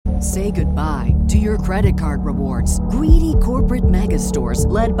Say goodbye to your credit card rewards. Greedy corporate mega stores,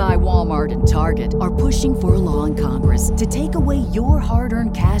 led by Walmart and Target, are pushing for a law in Congress to take away your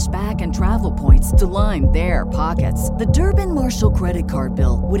hard-earned cash back and travel points to line their pockets. The Durbin-Marshall credit card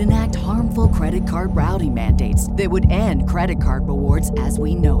bill would enact harmful credit card routing mandates that would end credit card rewards as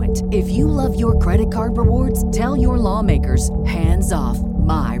we know it. If you love your credit card rewards, tell your lawmakers, hands off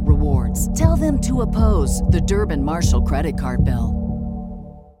my rewards. Tell them to oppose the Durbin-Marshall credit card bill.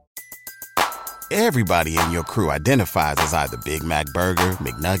 Everybody in your crew identifies as either Big Mac Burger,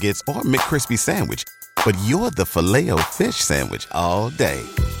 McNuggets, or McCrispy Sandwich. But you're the Filet-O-Fish Sandwich all day.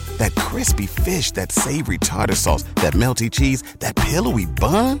 That crispy fish, that savory tartar sauce, that melty cheese, that pillowy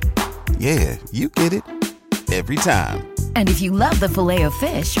bun. Yeah, you get it. Every time. And if you love the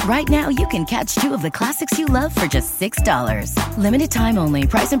Filet-O-Fish, right now you can catch two of the classics you love for just $6. Limited time only.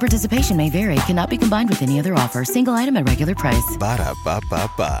 Price and participation may vary. Cannot be combined with any other offer. Single item at regular price.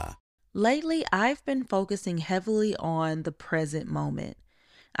 Ba-da-ba-ba-ba. Lately, I've been focusing heavily on the present moment.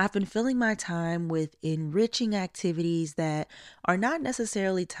 I've been filling my time with enriching activities that are not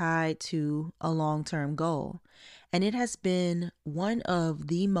necessarily tied to a long-term goal. And it has been one of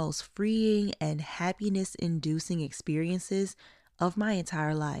the most freeing and happiness-inducing experiences of my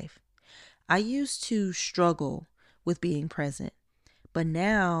entire life. I used to struggle with being present, but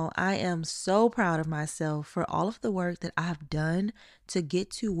now I am so proud of myself for all of the work that I've done to get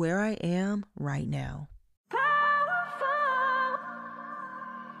to where I am right now.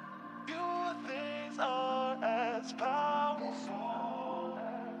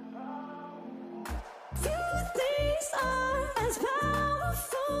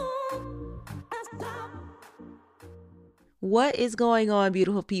 What is going on,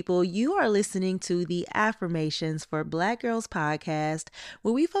 beautiful people? You are listening to the Affirmations for Black Girls podcast,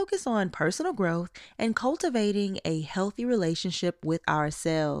 where we focus on personal growth and cultivating a healthy relationship with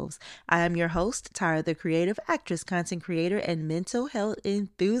ourselves. I am your host, Tyra, the creative actress, content creator, and mental health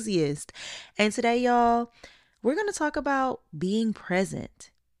enthusiast. And today, y'all, we're going to talk about being present.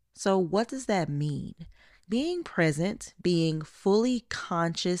 So what does that mean? Being present, being fully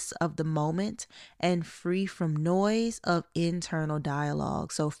conscious of the moment and free from noise of internal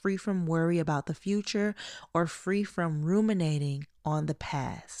dialogue. So free from worry about the future or free from ruminating on the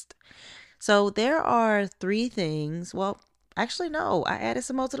past. So there are three things. Well, actually, no, I added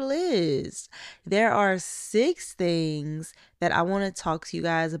some more to the list. There are 6 things that I want to talk to you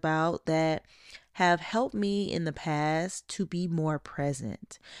guys about that have helped me in the past to be more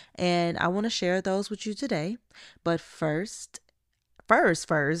present. And I want to share those with you today. But first,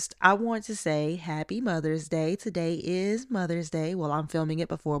 I want to say happy Mother's Day. Today is Mother's Day. Well, I'm filming it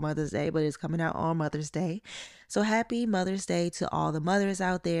before Mother's Day, but it's coming out on Mother's Day. So happy Mother's Day to all the mothers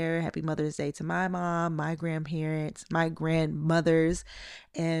out there. Happy Mother's Day to my mom, my grandparents, my grandmothers,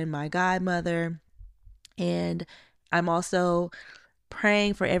 and my godmother. And I'm also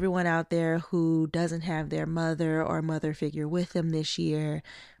praying for everyone out there who doesn't have their mother or mother figure with them this year.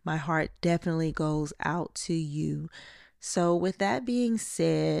 My heart definitely goes out to you. So with that being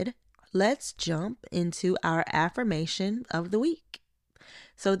said, let's jump into our affirmation of the week.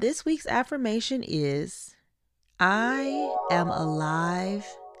 So this week's affirmation is, I am alive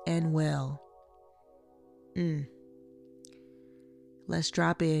and well. Let's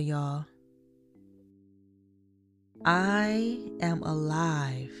drop in, y'all. I am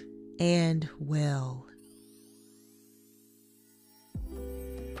alive and well.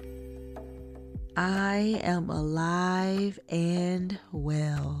 I am alive and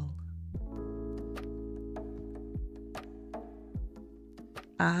well.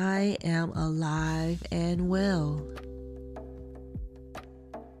 I am alive and well.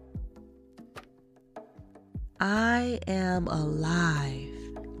 I am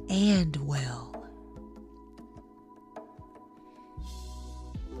alive and well.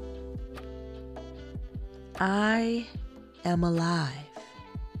 I am alive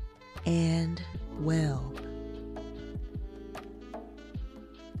and well.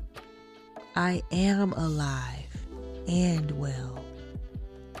 I am alive and well.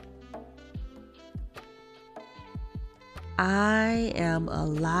 I am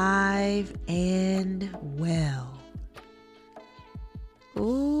alive and well.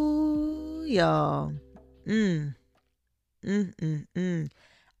 Ooh, y'all.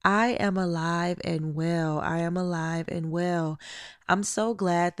 I am alive and well. I am alive and well. I'm so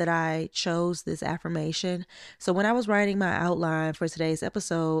glad that I chose this affirmation. So when I was writing my outline for today's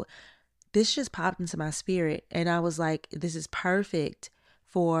episode, this just popped into my spirit. And I was like, this is perfect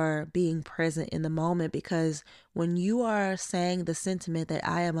for being present in the moment, because when you are saying the sentiment that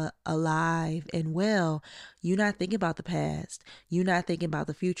I am alive and well, you're not thinking about the past. You're not thinking about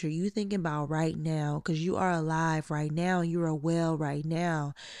the future. You're thinking about right now, because you are alive right now. You are well right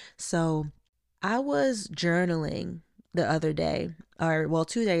now. So I was journaling the other day, or well,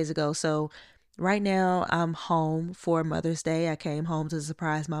 2 days ago. So right now I'm home for Mother's Day. I came home to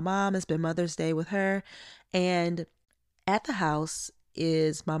surprise my mom. It's been Mother's Day with her. And at the house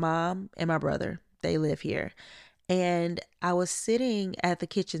is my mom and my brother. They live here. And I was sitting at the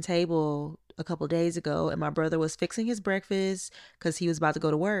kitchen table a couple days ago, and my brother was fixing his breakfast because he was about to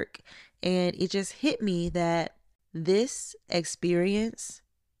go to work. And it just hit me that this experience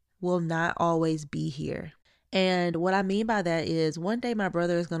will not always be here. And what I mean by that is one day my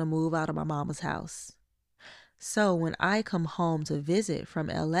brother is going to move out of my mama's house. So when I come home to visit from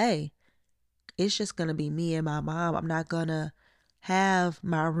LA, it's just going to be me and my mom. I'm not going to have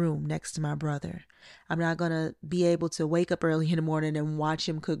my room next to my brother. I'm not going to be able to wake up early in the morning and watch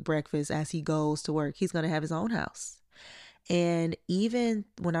him cook breakfast as he goes to work. He's going to have his own house. And even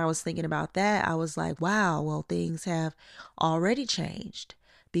when I was thinking about that, I was like, wow, well, things have already changed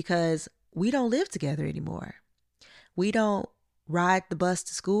because we don't live together anymore. We don't ride the bus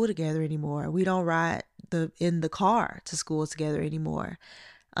to school together anymore. We don't ride in the car to school together anymore.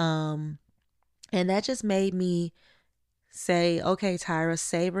 And that just made me say, okay, Tyra,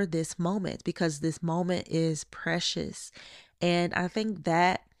 savor this moment because this moment is precious. And I think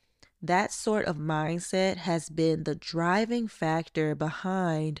that sort of mindset has been the driving factor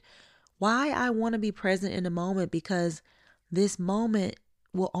behind why I want to be present in the moment, because this moment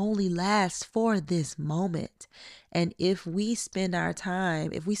will only last for this moment. And if we spend our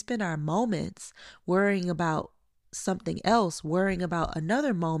moments worrying about something else, worrying about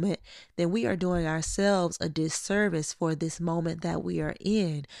another moment, then we are doing ourselves a disservice for this moment that we are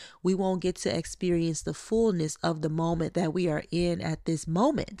in. We won't get to experience the fullness of the moment that we are in at this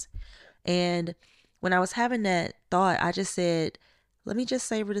moment. And when I was having that thought, I just said, let me just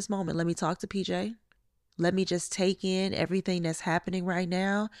savor this moment. Let me talk to PJ. Let me just take in everything that's happening right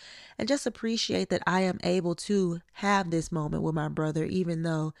now and just appreciate that I am able to have this moment with my brother, even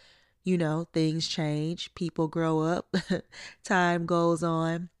though, things change, people grow up, time goes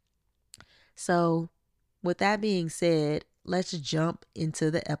on. So with that being said, let's jump into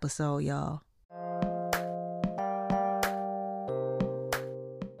the episode, y'all.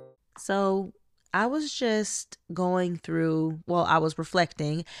 So I was just going through, I was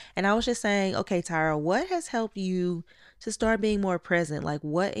reflecting, and I was just saying, okay, Tyra, what has helped you to start being more present? Like,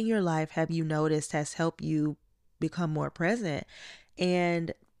 what in your life have you noticed has helped you become more present?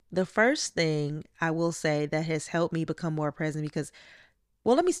 And the first thing I will say that has helped me become more present, because,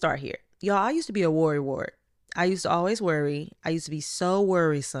 let me start here. Y'all, I used to be a worry wart. I used to always worry. I used to be so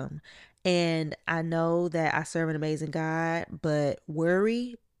worrisome. And I know that I serve an amazing God, but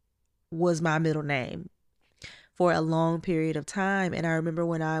worry was my middle name for a long period of time. And I remember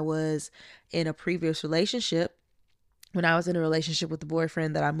when I was in a previous relationship, when I was in a relationship with the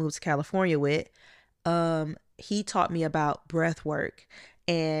boyfriend that I moved to California with, he taught me about breath work,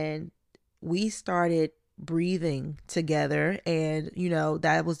 and we started breathing together. And,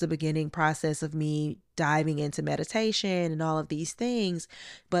 that was the beginning process of me diving into meditation and all of these things.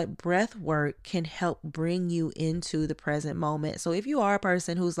 But breath work can help bring you into the present moment. So if you are a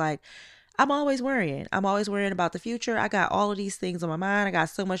person who's like, I'm always worrying about the future, I got all of these things on my mind, I got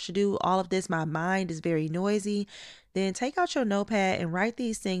so much to do, all of this, my mind is very noisy, then take out your notepad and write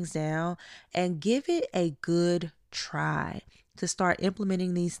these things down and give it a good try to start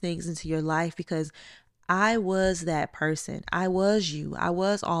implementing these things into your life, because I was that person. I was you. I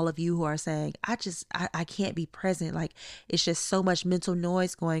was all of you who are saying, I can't be present. Like, it's just so much mental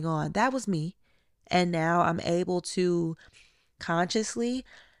noise going on. That was me. And now I'm able to consciously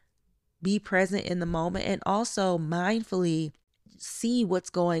be present in the moment and also mindfully see what's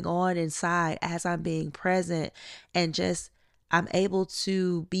going on inside as I'm being present. And just, I'm able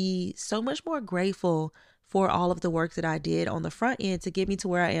to be so much more grateful for all of the work that I did on the front end to get me to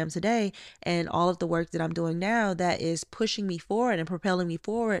where I am today, and all of the work that I'm doing now that is pushing me forward and propelling me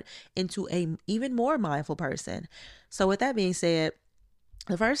forward into a even more mindful person. So with that being said,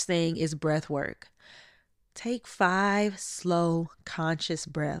 the first thing is breath work. Take 5 slow, conscious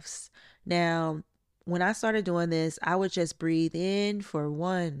breaths. Now, when I started doing this, I would just breathe in for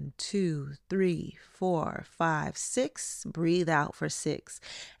 1, 2, 3, 4, 5, 6, breathe out for 6.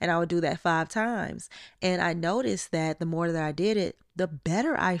 And I would do that 5 times. And I noticed that the more that I did it, the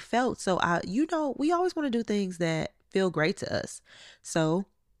better I felt. So we always want to do things that feel great to us. So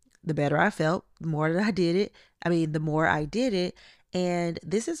the better I felt, the more I did it, And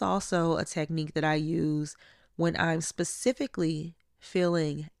this is also a technique that I use when I'm specifically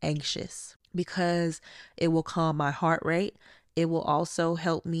feeling anxious, because it will calm my heart rate. It will also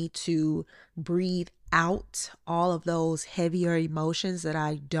help me to breathe out all of those heavier emotions that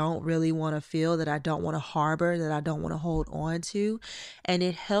I don't really want to feel, that I don't want to harbor, that I don't want to hold on to. And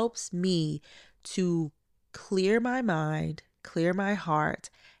it helps me to clear my mind, clear my heart,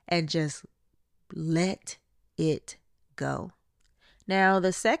 and just let it go. Now,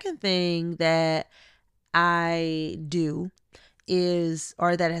 the second thing that I do is,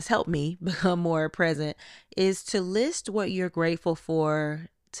 or that has helped me become more present, is to list what you're grateful for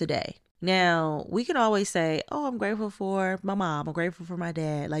today. Now, we can always say, oh, I'm grateful for my mom, I'm grateful for my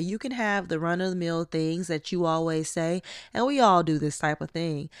dad. Like, you can have the run-of-the-mill things that you always say, and we all do this type of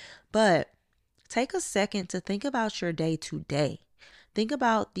thing. But take a second to think about your day today. Think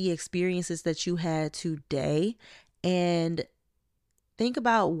about the experiences that you had today, and think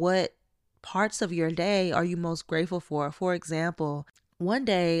about what parts of your day are you most grateful for. For example, one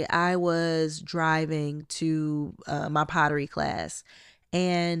day I was driving to my pottery class,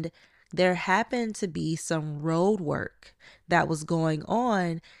 and there happened to be some road work that was going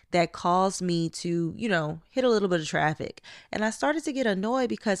on that caused me to, hit a little bit of traffic. And I started to get annoyed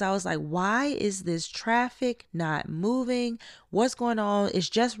because I was like, why is this traffic not moving? What's going on? It's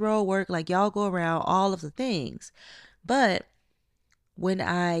just road work. Like, y'all go around all of the things. But when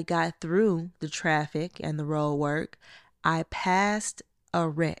I got through the traffic and the road work, I passed a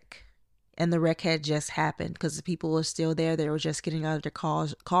wreck. And the wreck had just happened because the people were still there. They were just getting out of their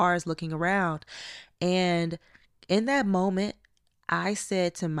cars, looking around. And in that moment, I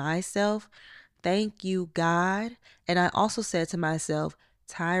said to myself, thank you, God. And I also said to myself,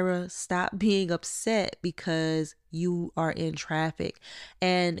 Tyra, stop being upset because you are in traffic.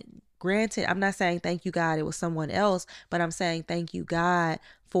 And granted, I'm not saying thank you, God, it was someone else, but I'm saying thank you, God,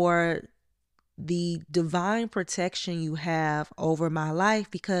 for the divine protection you have over my life,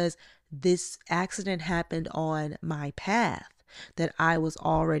 because this accident happened on my path that I was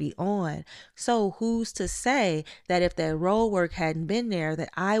already on. So who's to say that if that road work hadn't been there, that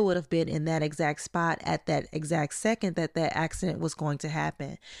I would have been in that exact spot at that exact second that accident was going to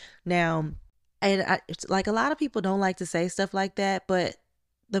happen. Now, it's like, a lot of people don't like to say stuff like that, but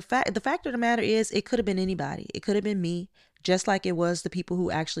the fact of the matter is, it could have been anybody. It could have been me, just like it was the people who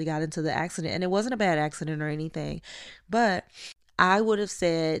actually got into the accident. And it wasn't a bad accident or anything, but I would have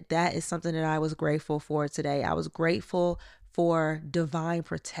said that is something that I was grateful for today. I was grateful for divine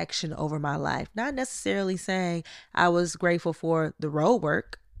protection over my life. Not necessarily saying I was grateful for the road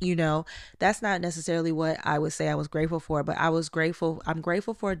work. That's not necessarily what I would say I was grateful for, but I'm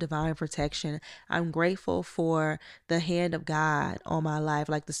grateful for divine protection. I'm grateful for the hand of God on my life,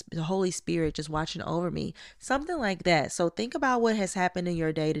 like the Holy Spirit just watching over me, something like that. So think about what has happened in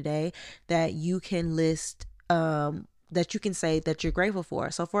your day to day that you can list, that you can say that you're grateful for.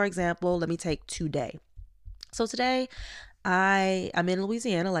 So for example, let me take today. So today, I'm in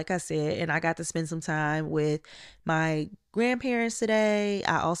Louisiana, like I said, and I got to spend some time with my grandparents today.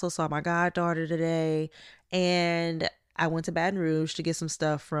 I also saw my goddaughter today, and I went to Baton Rouge to get some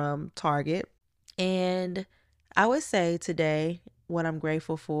stuff from Target. And I would say today, what I'm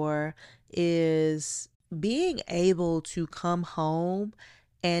grateful for is being able to come home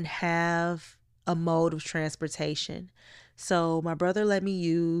and have a mode of transportation. So my brother let me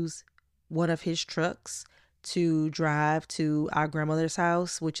use one of his trucks to drive to our grandmother's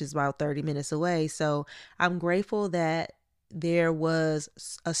house, which is about 30 minutes away. So I'm grateful that there was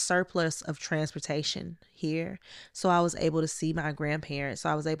a surplus of transportation here. So I was able to see my grandparents. So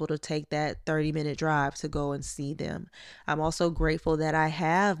I was able to take that 30-minute drive to go and see them. I'm also grateful that I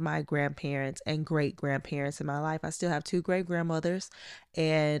have my grandparents and great grandparents in my life. I still have 2 great grandmothers,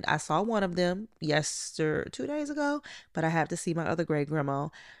 and I saw one of them 2 days ago, but I have to see my other great grandma.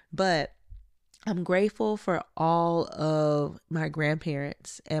 But I'm grateful for all of my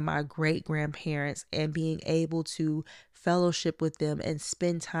grandparents and my great grandparents, and being able to fellowship with them and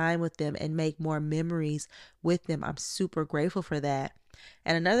spend time with them and make more memories with them. I'm super grateful for that.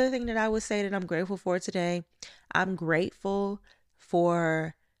 And another thing that I would say that I'm grateful for today, I'm grateful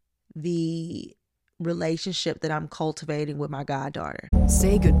for the relationship that I'm cultivating with my goddaughter.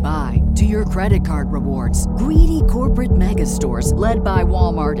 Say goodbye to your credit card rewards. Greedy corporate mega stores, led by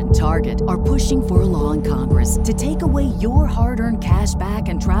Walmart and Target, are pushing for a law in Congress to take away your hard-earned cash back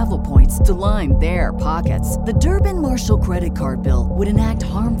and travel points to line their pockets. The Durbin-Marshall credit card bill would enact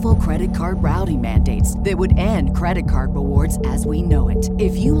harmful credit card routing mandates that would end credit card rewards as we know it.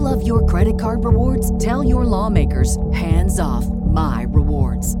 If you love your credit card rewards, tell your lawmakers, hands off my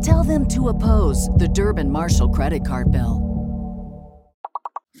rewards. Tell them to oppose the Durbin-Marshall credit card bill.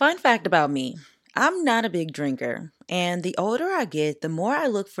 Fun fact about me, I'm not a big drinker, and the older I get, the more I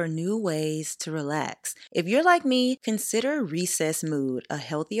look for new ways to relax. If you're like me, consider Recess Mood, a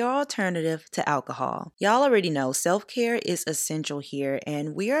healthier alternative to alcohol. Y'all already know self-care is essential here,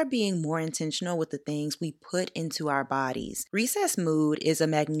 and we are being more intentional with the things we put into our bodies. Recess Mood is a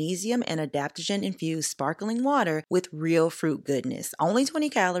magnesium and adaptogen-infused sparkling water with real fruit goodness, only 20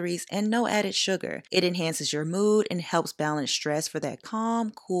 calories and no added sugar. It enhances your mood and helps balance stress for that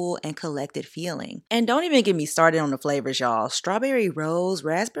calm, cool, and collected feeling. And don't even get me started on the flavors, y'all. Strawberry rose,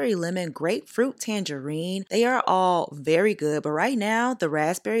 raspberry lemon, grapefruit tangerine. They are all very good, but right now, the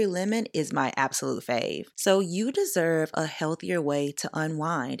raspberry lemon is my absolute fave. So you deserve a healthier way to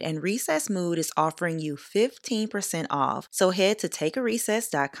unwind, and Recess Mood is offering you 15% off. So head to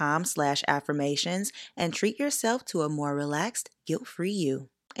takearecess.com/affirmations and treat yourself to a more relaxed, guilt-free you.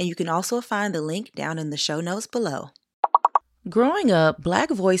 And you can also find the link down in the show notes below. Growing up,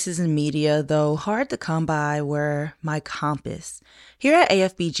 Black voices in media, though hard to come by, were my compass. Here at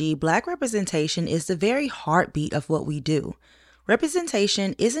AFBG, Black representation is the very heartbeat of what we do.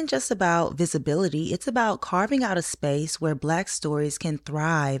 Representation isn't just about visibility, it's about carving out a space where Black stories can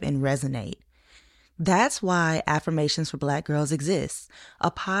thrive and resonate. That's why Affirmations for Black Girls exists,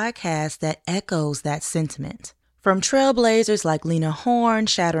 a podcast that echoes that sentiment. From trailblazers like Lena Horne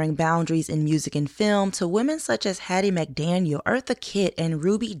shattering boundaries in music and film to women such as Hattie McDaniel, Eartha Kitt, and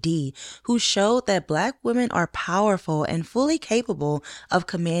Ruby Dee, who showed that Black women are powerful and fully capable of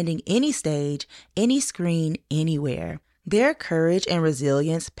commanding any stage, any screen, anywhere. Their courage and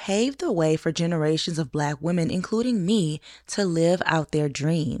resilience paved the way for generations of Black women, including me, to live out their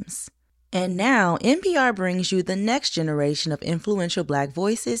dreams. And now, NPR brings you the next generation of influential Black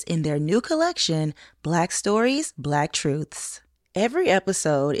voices in their new collection, Black Stories, Black Truths. Every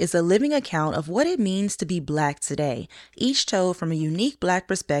episode is a living account of what it means to be Black today, each told from a unique Black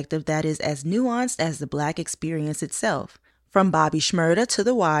perspective that is as nuanced as the Black experience itself. From Bobby Shmurda to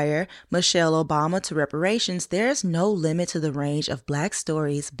The Wire, Michelle Obama to reparations, there's no limit to the range of Black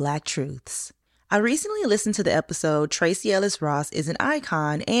Stories, Black Truths. I recently listened to the episode Tracee Ellis Ross is an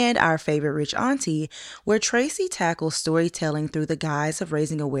Icon and Our Favorite Rich Auntie, where Tracee tackles storytelling through the guise of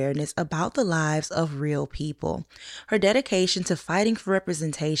raising awareness about the lives of real people. Her dedication to fighting for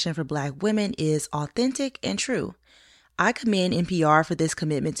representation for Black women is authentic and true. I commend NPR for this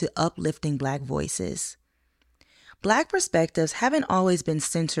commitment to uplifting Black voices. Black perspectives haven't always been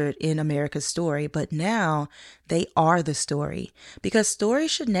centered in America's story, but now they are the story, because stories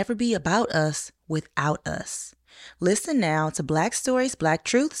should never be about us without us. Listen now to Black Stories, Black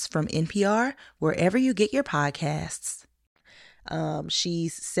Truths from NPR, wherever you get your podcasts.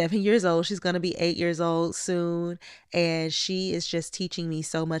 She's 7 years old. She's going to be 8 years old soon. And she is just teaching me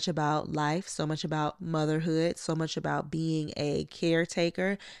so much about life, so much about motherhood, so much about being a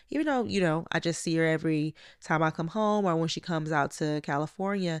caretaker. Even though, I just see her every time I come home or when she comes out to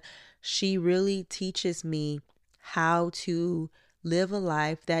California, she really teaches me how to live a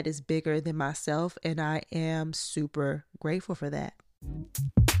life that is bigger than myself. And I am super grateful for that.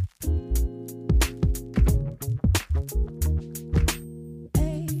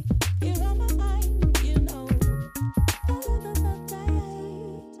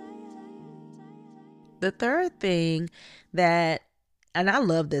 The third thing that, and I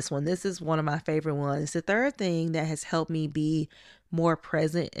love this one, this is one of my favorite ones. The third thing that has helped me be more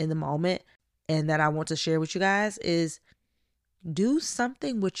present in the moment and that I want to share with you guys is do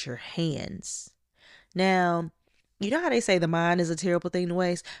something with your hands. Now, you know how they say the mind is a terrible thing to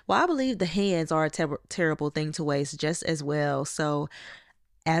waste? Well, I believe the hands are a terrible thing to waste just as well. So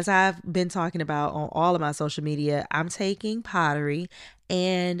as I've been talking about on all of my social media, I'm taking pottery.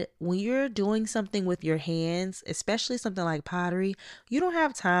 And when you're doing something with your hands, especially something like pottery, you don't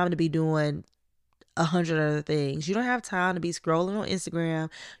have time to be doing 100 other things. You don't have time to be scrolling on Instagram.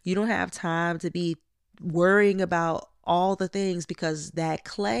 You don't have time to be worrying about all the things, because that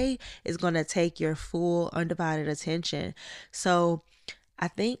clay is going to take your full undivided attention. So I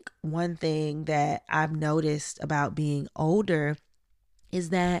think one thing that I've noticed about being older is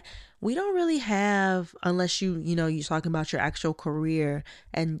that we don't really have, unless you're talking about your actual career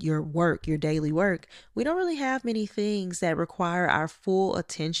and your work, your daily work, we don't really have many things that require our full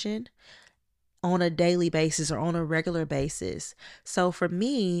attention on a daily basis or on a regular basis. So for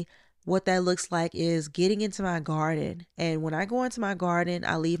me, what that looks like is getting into my garden. And when I go into my garden,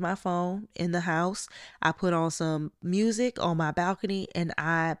 I leave my phone in the house. I put on some music on my balcony and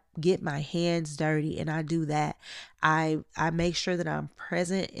I get my hands dirty, and I do that. I make sure that I'm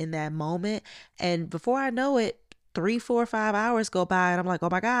present in that moment. And before I know it, 3, 4, 5 hours go by and I'm like, oh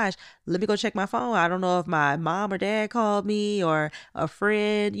my gosh, let me go check my phone. I don't know if my mom or dad called me or a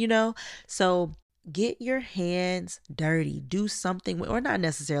friend, So get your hands dirty. Do something, or not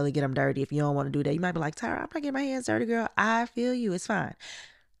necessarily get them dirty if you don't want to do that. You might be like, Tyra, I'm not getting my hands dirty, girl. I feel you. It's fine.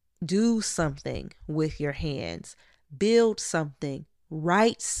 Do something with your hands. Build something.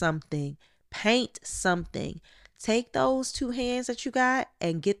 Write something. Paint something. Take those 2 hands that you got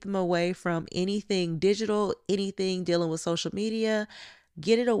and get them away from anything digital, anything dealing with social media.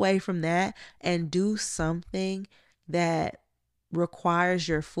 Get it away from that and do something that requires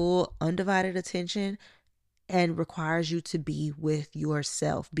your full undivided attention and requires you to be with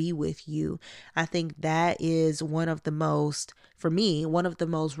yourself, be with you. I think that is for me, one of the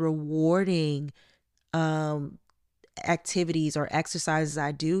most rewarding activities or exercises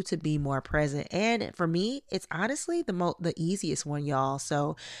I do to be more present. And for me, it's honestly the easiest one, y'all.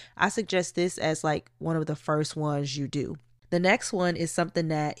 So I suggest this as like one of the first ones you do. The next one is something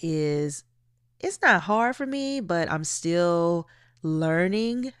that it's not hard for me, but I'm still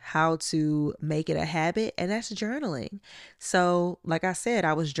learning how to make it a habit, and that's journaling. So, like I said,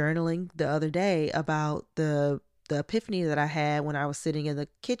 I was journaling the other day about the epiphany that I had when I was sitting in the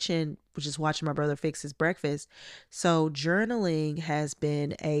kitchen, which is watching my brother fix his breakfast. So, journaling has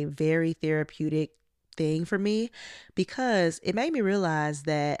been a very therapeutic thing for me because it made me realize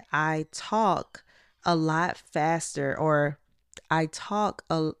that I talk a lot faster, or I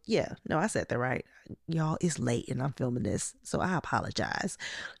said that right. Y'all, it's late and I'm filming this, so I apologize.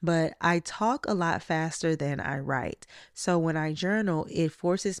 But I talk a lot faster than I write. So when I journal, it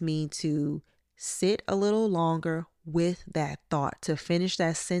forces me to sit a little longer with that thought, to finish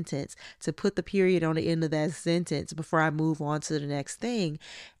that sentence, to put the period on the end of that sentence before I move on to the next thing.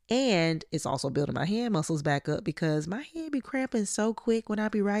 And it's also building my hand muscles back up because my hand be cramping so quick when I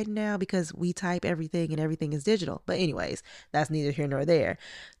be writing now because we type everything and everything is digital. But anyways, that's neither here nor there.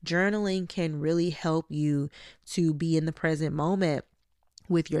 Journaling can really help you to be in the present moment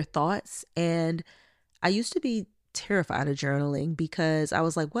with your thoughts. And I used to be terrified of journaling because I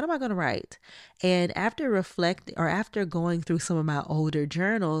was like, what am I going to write? And after going through some of my older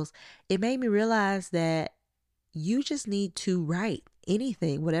journals, it made me realize that you just need to write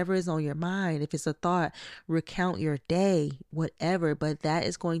anything, whatever is on your mind. If it's a thought, recount your day, whatever, but that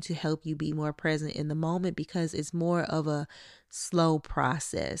is going to help you be more present in the moment because it's more of a slow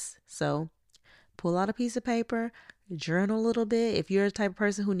process. So pull out a piece of paper, journal a little bit. If you're the type of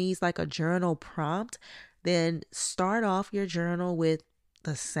person who needs like a journal prompt, then start off your journal with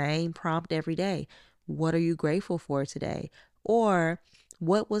the same prompt every day. What are you grateful for today? Or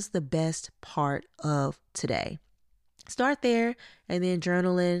what was the best part of today? Start there, and then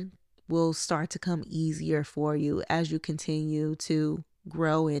journaling will start to come easier for you as you continue to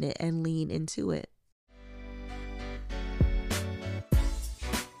grow in it and lean into it.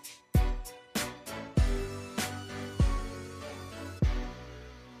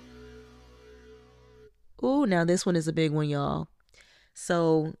 Ooh, now this one is a big one, y'all.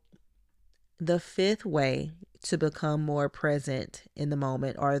 So the 5th way to become more present in the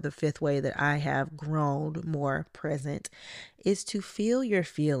moment, or the 5th way that I have grown more present, is to feel your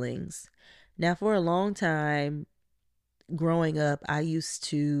feelings. Now, for a long time growing up, I used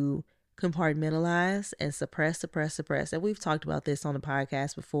to compartmentalize and suppress. And we've talked about this on the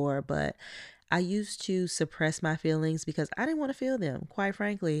podcast before, but I used to suppress my feelings because I didn't want to feel them, quite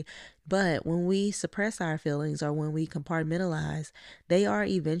frankly. But when we suppress our feelings or when we compartmentalize, they are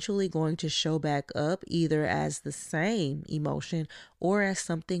eventually going to show back up either as the same emotion or as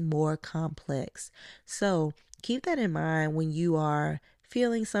something more complex. So keep that in mind when you are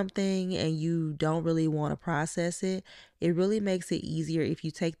feeling something and you don't really want to process it. It really makes it easier if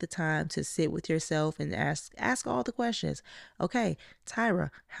you take the time to sit with yourself and ask all the questions. Okay,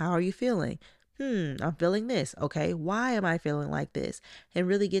 Tyra, how are you feeling? I'm feeling this. Okay, why am I feeling like this? And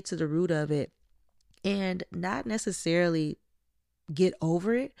really get to the root of it and not necessarily get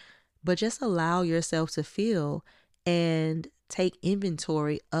over it, but just allow yourself to feel and take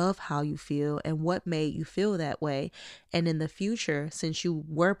inventory of how you feel and what made you feel that way. And in the future, since you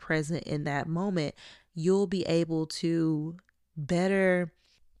were present in that moment, you'll be able to better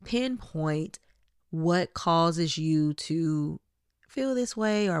pinpoint what causes you to feel this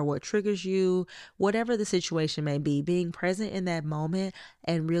way or what triggers you, whatever the situation may be. Being present in that moment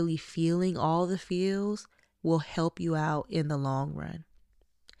and really feeling all the feels will help you out in the long run.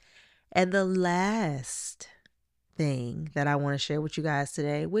 And the last thing that I want to share with you guys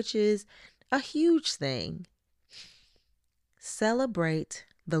today, which is a huge thing, celebrate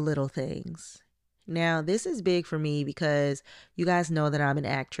the little things. Now, this is big for me because you guys know that I'm an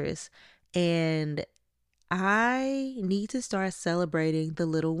actress, and I need to start celebrating the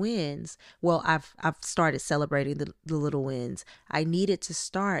little wins. Well, I've started celebrating the little wins. I needed to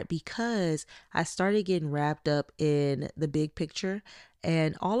start because I started getting wrapped up in the big picture,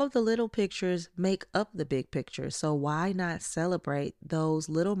 and all of the little pictures make up the big picture. So why not celebrate those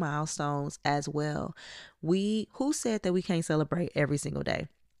little milestones as well? Who said that we can't celebrate every single day?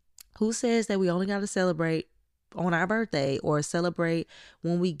 Who says that we only got to celebrate on our birthday or celebrate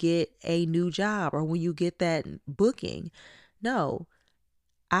when we get a new job or when you get that booking? No.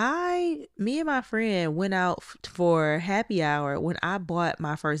 Me and my friend went out for happy hour when I bought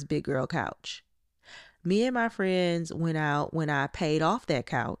my first big girl couch. Me and my friends went out when I paid off that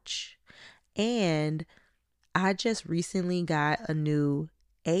couch. And I just recently got a new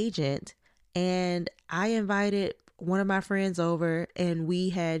agent, and I invited one of my friends over and we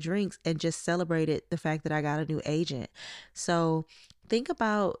had drinks and just celebrated the fact that I got a new agent. So think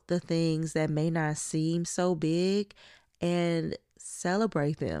about the things that may not seem so big and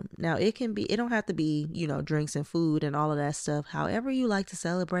celebrate them. Now it don't have to be, drinks and food and all of that stuff. However you like to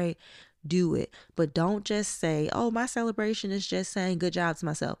celebrate, do it. But don't just say, oh, my celebration is just saying good job to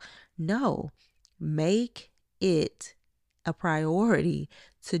myself. No, make it a priority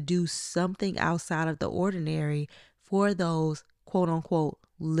to do something outside of the ordinary for those quote unquote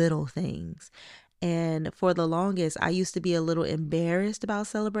little things. And for the longest, I used to be a little embarrassed about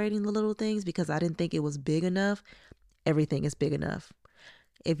celebrating the little things because I didn't think it was big enough. Everything is big enough.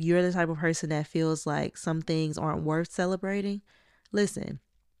 If you're the type of person that feels like some things aren't worth celebrating, listen,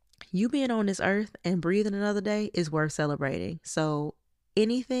 you being on this earth and breathing another day is worth celebrating. So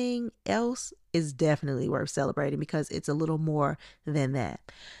anything else is definitely worth celebrating because it's a little more than that.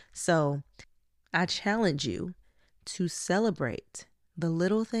 So I challenge you to celebrate the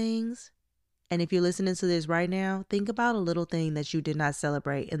little things. And if you're listening to this right now, think about a little thing that you did not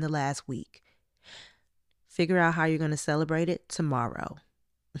celebrate in the last week. Figure out how you're going to celebrate it tomorrow.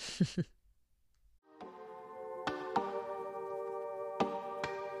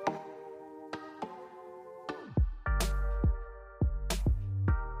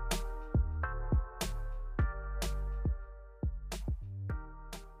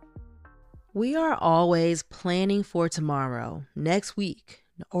 We are always planning for tomorrow, next week,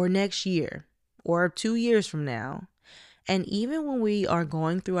 or next year, or 2 years from now. And even when we are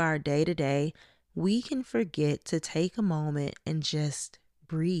going through our day to day, we can forget to take a moment and just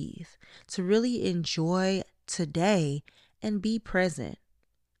breathe, to really enjoy today and be present.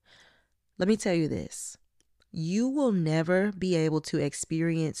 Let me tell you this. You will never be able to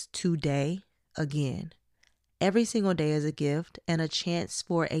experience today again. Every single day is a gift and a chance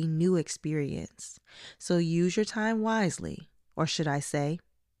for a new experience. So use your time wisely, or should I say,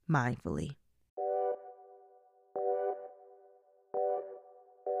 mindfully.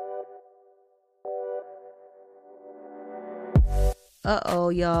 Uh-oh,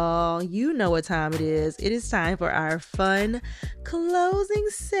 y'all. You know what time it is. It is time for our fun closing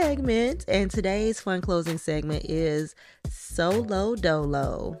segment. And today's fun closing segment is Solo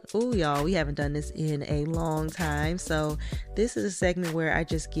Dolo. Ooh, y'all, we haven't done this in a long time. So this is a segment where I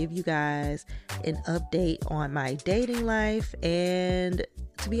just give you guys an update on my dating life. And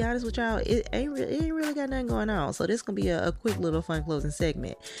to be honest with y'all, it ain't really got nothing going on. So this gonna be a quick little fun closing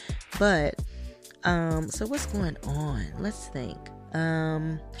segment. But so what's going on? Let's think.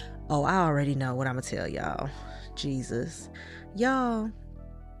 I already know what I'm gonna tell y'all. Jesus. Y'all,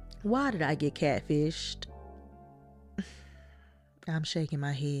 why did I get catfished? I'm shaking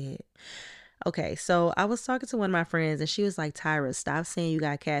my head. Okay, so I was talking to one of my friends and she was like, Tyra, stop saying you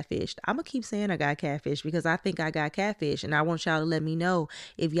got catfished. I'm gonna keep saying I got catfished because I think I got catfished, and I want y'all to let me know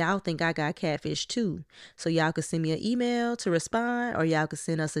if y'all think I got catfished too. So y'all could send me an email to respond, or y'all could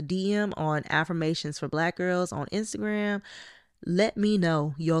send us a DM on Affirmations for Black Girls on Instagram. Let me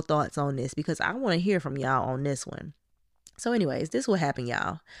know your thoughts on this because I want to hear from y'all on this one. So anyways, this will happen,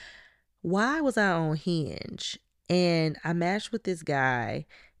 y'all. Why was I on Hinge? And I matched with this guy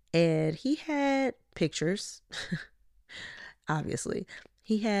and he had pictures. Obviously.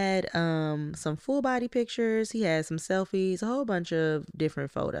 He had some full body pictures. He had some selfies, a whole bunch of different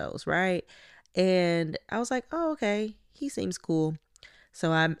photos, right? And I was like, oh, okay. He seems cool.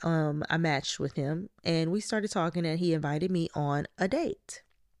 So I matched with him and we started talking and he invited me on a date.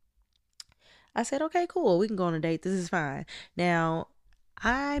 I said, okay, cool. We can go on a date. This is fine. Now,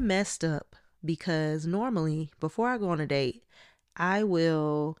 I messed up because normally before I go on a date, I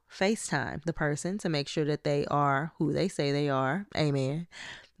will FaceTime the person to make sure that they are who they say they are. Amen.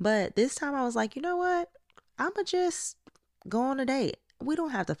 But this time I was like, you know what? I'm going to just go on a date. We don't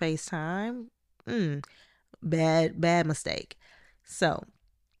have to FaceTime. Bad mistake. So,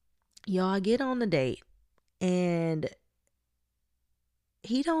 y'all get on the date and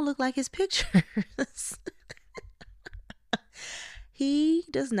he don't look like his pictures. He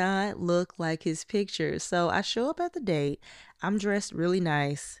does not look like his pictures. So I show up at the date. I'm dressed really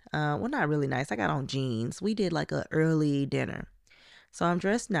nice. Well, not really nice. I got on jeans. We did like a early dinner. So I'm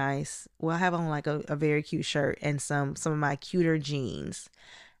dressed nice. Well, I have on like a very cute shirt and some of my cuter jeans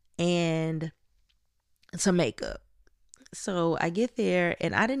and some makeup. So I get there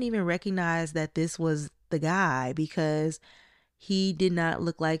and I didn't even recognize that this was the guy because he did not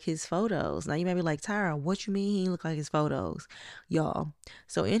look like his photos. Now you may be like, Tyra, what you mean he didn't look like his photos? Y'all.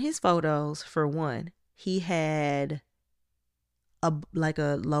 So in his photos, for one, he had a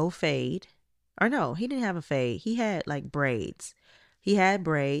low fade. Or no, he didn't have a fade. He had like braids. He had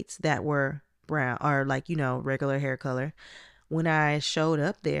braids that were brown or like, regular hair color. When I showed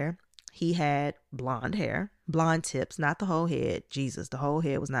up there, he had blonde hair, blonde tips, not the whole head. Jesus, the whole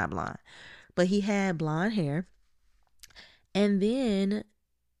head was not blonde. But he had blonde hair. And then,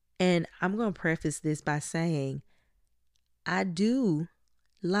 and I'm going to preface this by saying, I do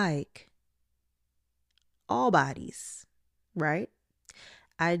like all bodies, right?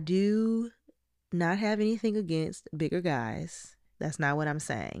 I do not have anything against bigger guys. That's not what I'm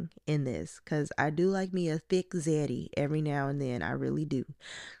saying in this, because I do like me a thick zaddy every now and then. I really do.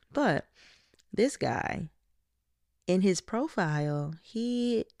 But this guy, in his profile,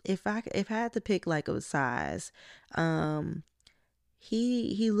 if I had to pick like a size,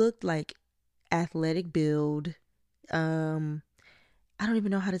 he looked like athletic build. I don't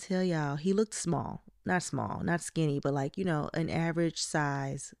even know how to tell y'all. He looked small, not skinny, but like, an average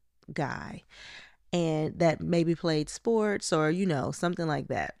size guy. And that maybe played sports or, something like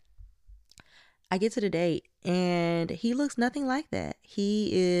that. I get to the date and he looks nothing like that. He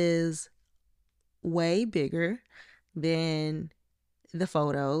is way bigger than the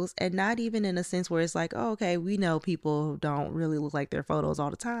photos, and not even in a sense where it's like, oh, okay, we know people don't really look like their photos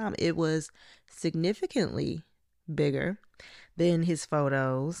all the time. It was significantly bigger than his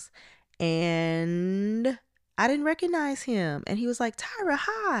photos, and I didn't recognize him. And he was like, Tyra,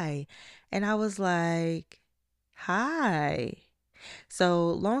 hi. And I was like, hi. So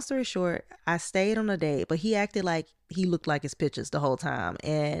long story short, I stayed on a date, but he acted like he looked like his pictures the whole time.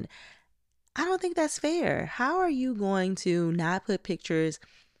 And I don't think that's fair. How are you going to not put pictures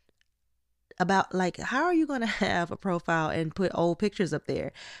about, like, how are you going to have a profile and put old pictures up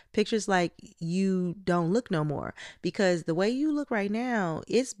there? Pictures like you don't look no more. Because the way you look right now,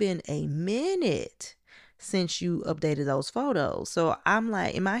 it's been a minute since you updated those photos. So I'm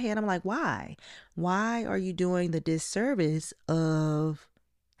like, in my head, I'm like, why? Why are you doing the disservice of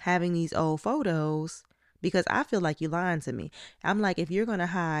having these old photos? Because I feel like you're lying to me. I'm like, if you're going to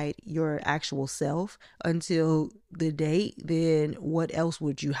hide your actual self until the date, then what else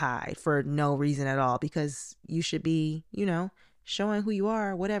would you hide for no reason at all? Because you should be, showing who you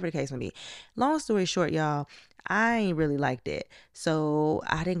are, whatever the case may be. Long story short, y'all, I ain't really liked it. So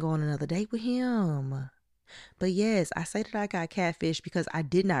I didn't go on another date with him. But yes, I say that I got catfish because I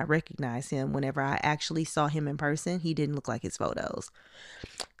did not recognize him. Whenever I actually saw him in person, he didn't look like his photos.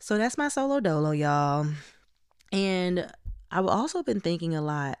 So that's my solo dolo, y'all. And I've also been thinking a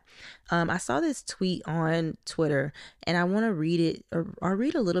lot. I saw this tweet on Twitter and I want to read it or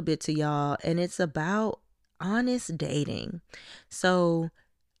read a little bit to y'all. And it's about honest dating. So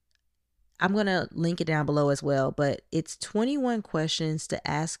I'm going to link it down below as well. But it's 21 questions to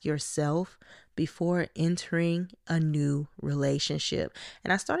ask yourself before entering a new relationship.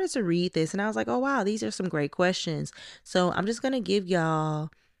 And I started to read this and I was like, oh, wow, these are some great questions. So I'm just going to give y'all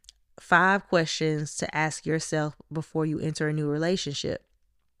 5 questions to ask yourself before you enter a new relationship.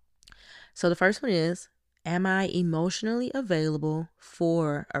 So the first one is, am I emotionally available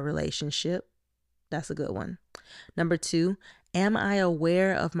for a relationship? That's a good one. Number 2, am I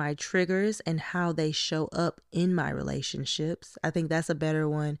aware of my triggers and how they show up in my relationships? I think that's a better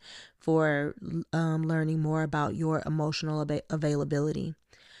one for learning more about your emotional availability.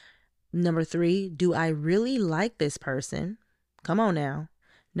 Number 3, do I really like this person? Come on now.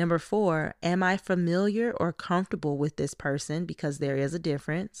 Number 4, am I familiar or comfortable with this person? Because there is a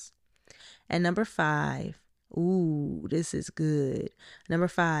difference. And number 5, ooh, this is good. Number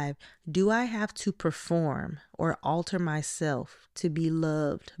 5, do I have to perform or alter myself to be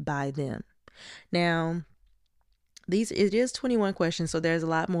loved by them? Now, it is 21 questions, so there's a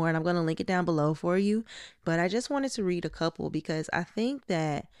lot more, and I'm going to link it down below for you. But I just wanted to read a couple because I think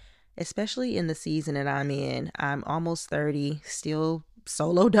that, especially in the season that I'm in, I'm almost 30, still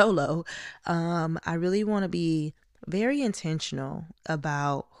solo dolo. I really want to be very intentional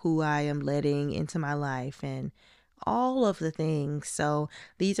about who I am letting into my life and all of the things. So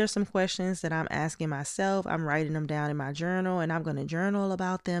these are some questions that I'm asking myself. I'm writing them down in my journal, and I'm going to journal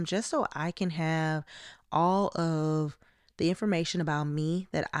about them just so I can have all of the information about me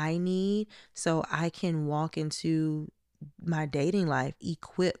that I need so I can walk into my dating life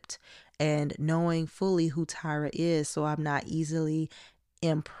equipped and knowing fully who Tyra is, so I'm not easily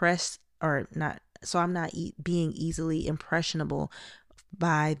impressed or not so I'm not being easily impressionable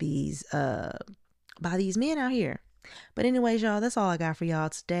by these men out here. But anyways, y'all, that's all I got for y'all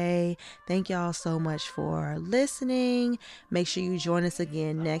today. Thank y'all so much for listening. Make sure you join us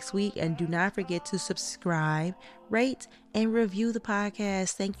again next week, and do not forget to subscribe, rate, and review the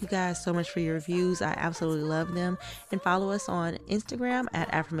podcast. Thank you guys so much for your reviews. I absolutely love them. And follow us on Instagram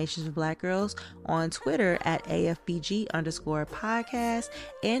at Affirmations for Black Girls, on Twitter at AFBG_podcast,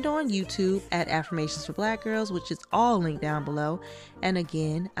 and on YouTube at Affirmations for Black Girls, which is all linked down below. And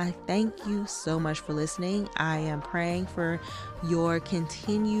again, I thank you so much for listening. I am praying for your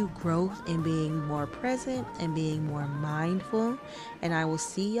continued growth in being more present and being more mindful. And I will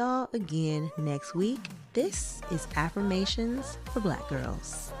see y'all again next week. This is Affirmations for Black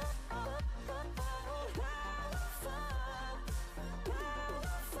Girls.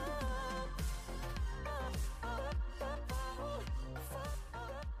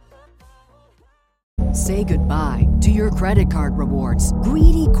 Say goodbye to your credit card rewards.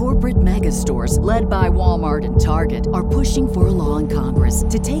 Greedy corporate mega stores, led by Walmart and Target, are pushing for a law in Congress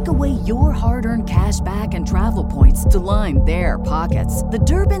to take away your hard-earned cash back and travel points to line their pockets. The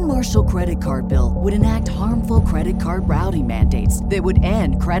Durbin-Marshall credit card bill would enact harmful credit card routing mandates that would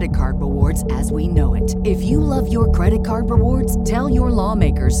end credit card rewards as we know it. If you love your credit card rewards, tell your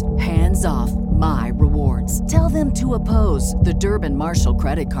lawmakers, hands off my rewards. Tell them to oppose the Durbin-Marshall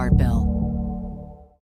credit card bill.